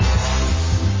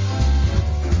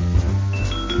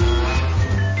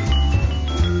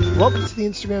Welcome to the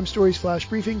Instagram Stories Flash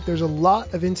Briefing. There's a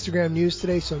lot of Instagram news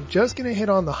today, so I'm just going to hit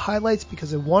on the highlights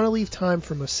because I want to leave time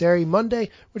for Mosseri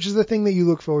Monday, which is the thing that you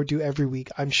look forward to every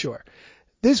week, I'm sure.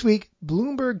 This week,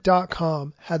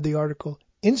 Bloomberg.com had the article,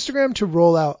 Instagram to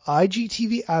roll out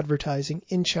IGTV advertising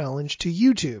in challenge to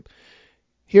YouTube.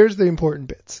 Here's the important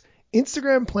bits.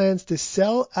 Instagram plans to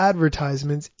sell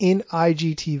advertisements in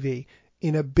IGTV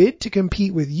in a bid to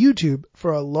compete with YouTube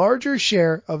for a larger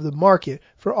share of the market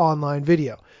for online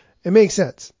video. It makes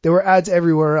sense. There were ads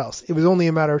everywhere else. It was only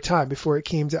a matter of time before it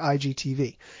came to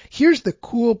IGTV. Here's the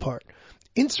cool part.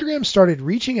 Instagram started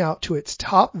reaching out to its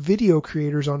top video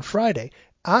creators on Friday,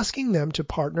 asking them to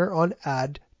partner on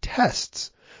ad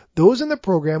tests. Those in the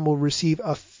program will receive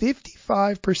a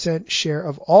 55% share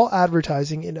of all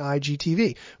advertising in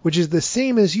IGTV, which is the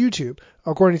same as YouTube,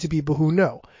 according to people who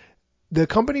know. The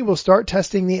company will start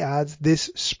testing the ads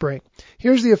this spring.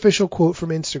 Here's the official quote from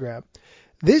Instagram.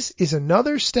 This is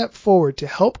another step forward to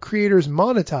help creators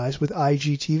monetize with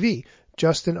IGTV,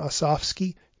 Justin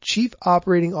Osofsky, Chief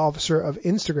Operating Officer of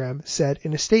Instagram, said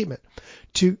in a statement.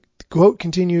 The quote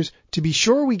continues, to be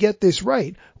sure we get this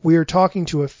right, we are talking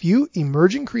to a few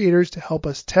emerging creators to help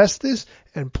us test this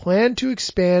and plan to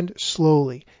expand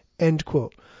slowly, end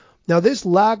quote. Now, this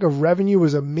lack of revenue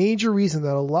was a major reason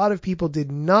that a lot of people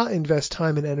did not invest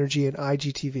time and energy in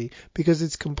IGTV because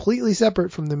it's completely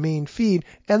separate from the main feed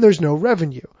and there's no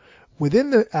revenue. Within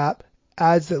the app,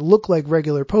 ads that look like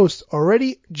regular posts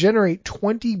already generate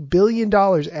 $20 billion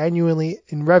annually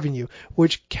in revenue,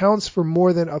 which counts for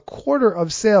more than a quarter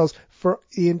of sales for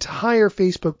the entire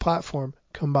Facebook platform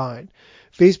combined.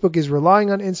 Facebook is relying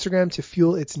on Instagram to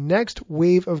fuel its next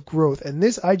wave of growth, and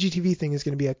this IGTV thing is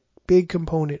going to be a big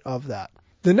component of that.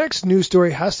 The next news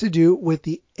story has to do with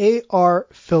the AR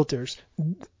filters.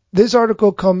 This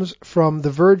article comes from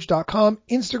TheVerge.com.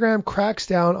 Instagram cracks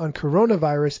down on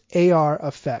coronavirus AR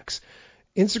effects.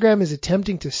 Instagram is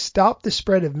attempting to stop the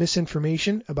spread of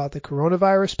misinformation about the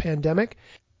coronavirus pandemic.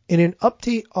 In an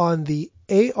update on the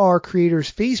AR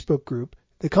Creators Facebook group,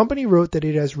 the company wrote that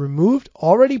it has removed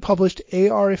already published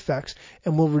AR effects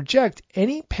and will reject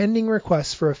any pending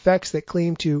requests for effects that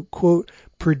claim to, quote,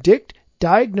 predict,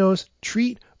 diagnose,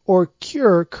 treat, or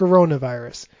cure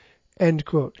coronavirus, end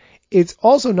quote. It's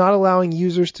also not allowing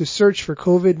users to search for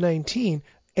COVID-19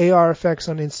 AR effects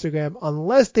on Instagram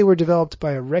unless they were developed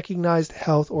by a recognized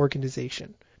health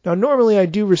organization. Now, normally I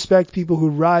do respect people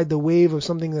who ride the wave of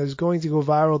something that is going to go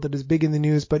viral that is big in the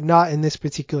news, but not in this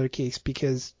particular case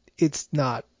because it's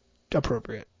not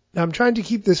appropriate. Now, I'm trying to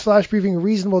keep this flash briefing a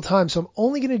reasonable time, so I'm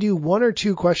only going to do one or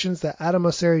two questions that Adam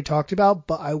Mosseri talked about,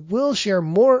 but I will share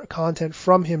more content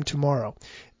from him tomorrow.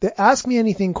 The Ask Me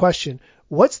Anything question,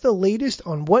 what's the latest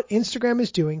on what Instagram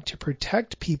is doing to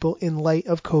protect people in light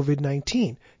of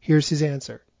COVID-19? Here's his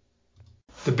answer.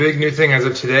 The big new thing as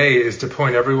of today is to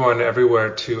point everyone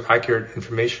everywhere to accurate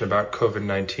information about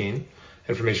COVID-19,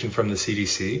 information from the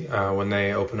CDC when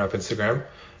they open up Instagram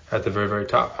at the very, very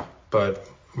top. But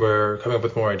we're coming up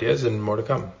with more ideas and more to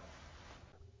come.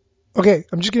 Okay,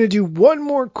 I'm just going to do one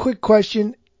more quick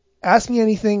question. Ask me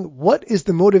anything. What is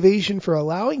the motivation for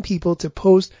allowing people to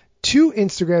post to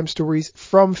Instagram stories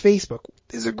from Facebook?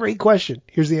 This is a great question.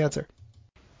 Here's the answer.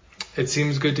 It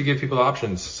seems good to give people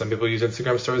options. Some people use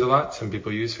Instagram stories a lot. Some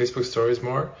people use Facebook stories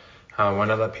more. Why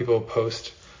not let people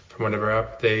post from whatever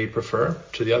app they prefer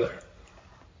to the other?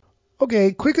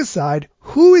 Okay, quick aside,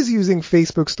 who is using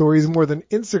Facebook stories more than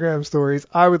Instagram stories?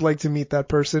 I would like to meet that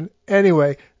person.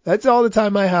 Anyway, that's all the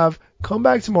time I have. Come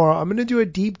back tomorrow. I'm going to do a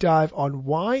deep dive on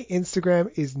why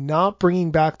Instagram is not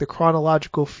bringing back the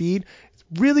chronological feed. It's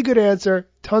a really good answer.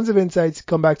 Tons of insights.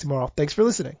 Come back tomorrow. Thanks for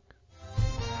listening.